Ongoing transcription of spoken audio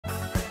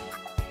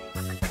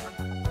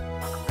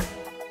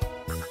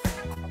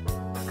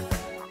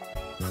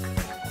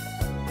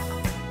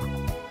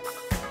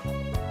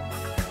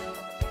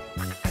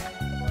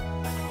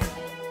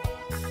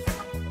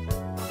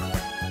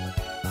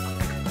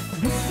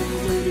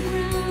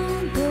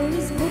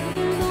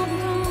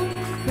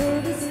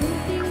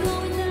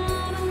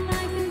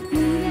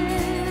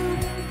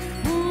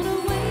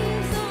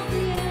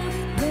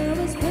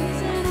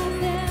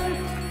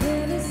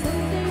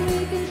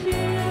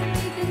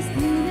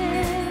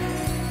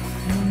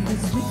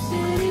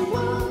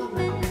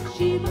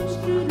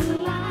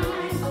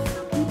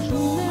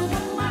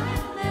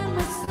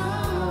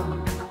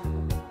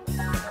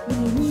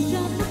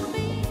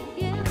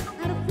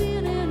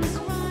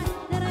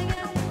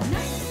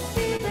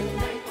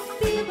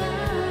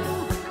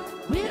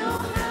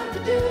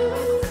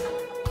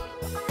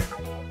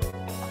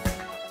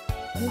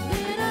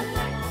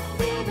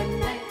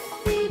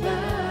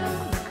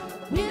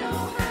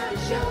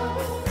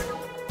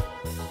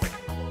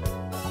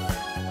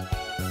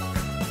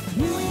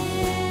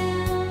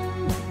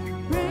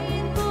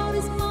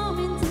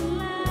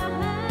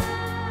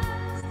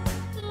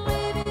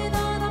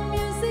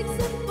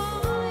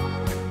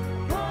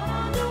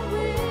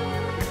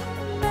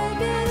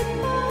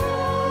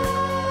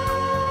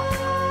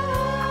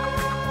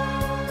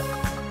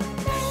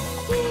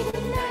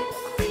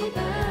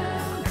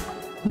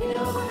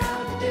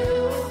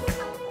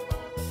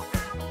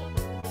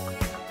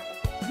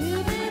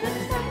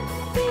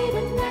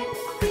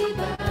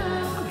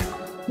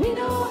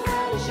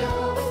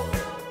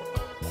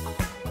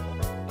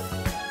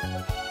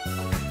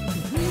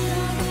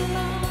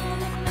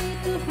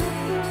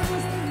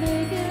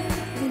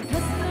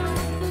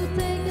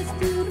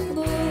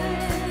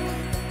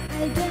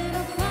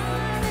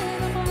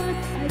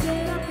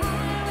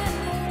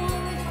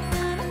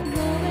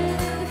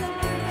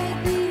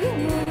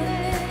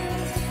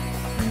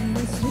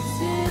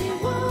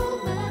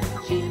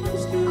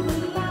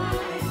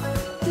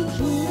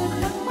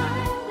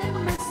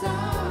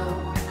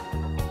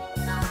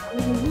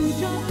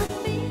join with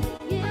me,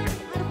 yeah,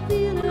 I'm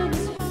feeling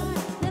is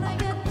fine. Then I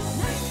get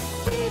night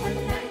fever,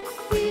 night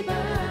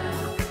fever.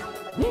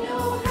 We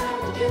know how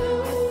to do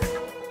it.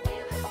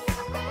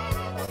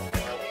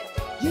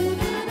 You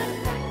got a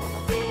night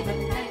fever,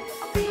 night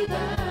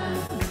fever.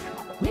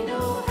 We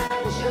know how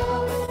to show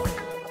it.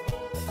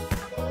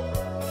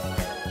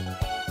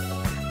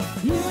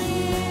 Here I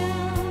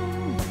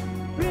am,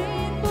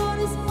 praying for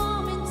this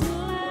moment to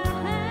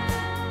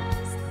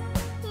last.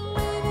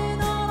 Living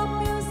on a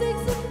music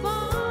so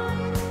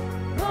fine,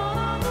 gone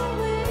on the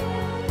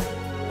wind,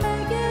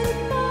 making it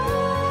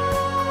mine.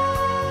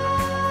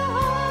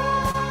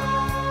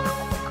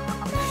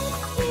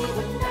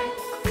 Night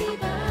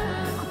fever,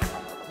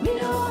 we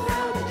know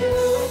how to do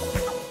it.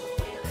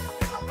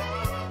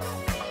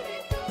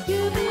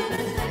 Give it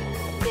a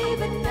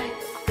night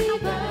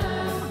fever,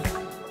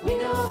 we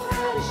know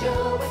how to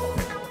show it.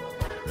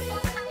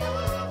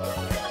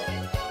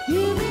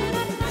 Give it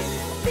a night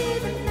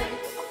fever,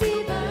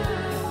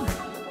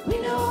 we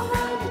know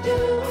how to do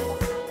it.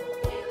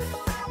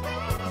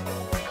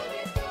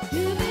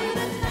 Give it a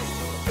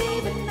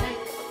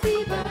night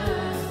fever,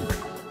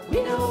 we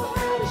know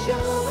how to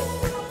show it.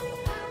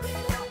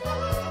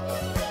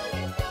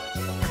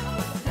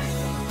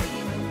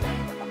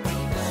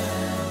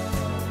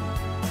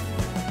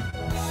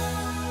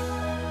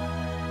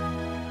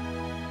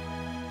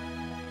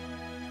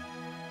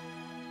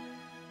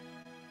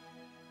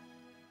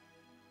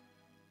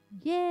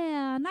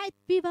 Yeah, night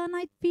fever,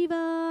 night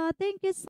fever. Thank you so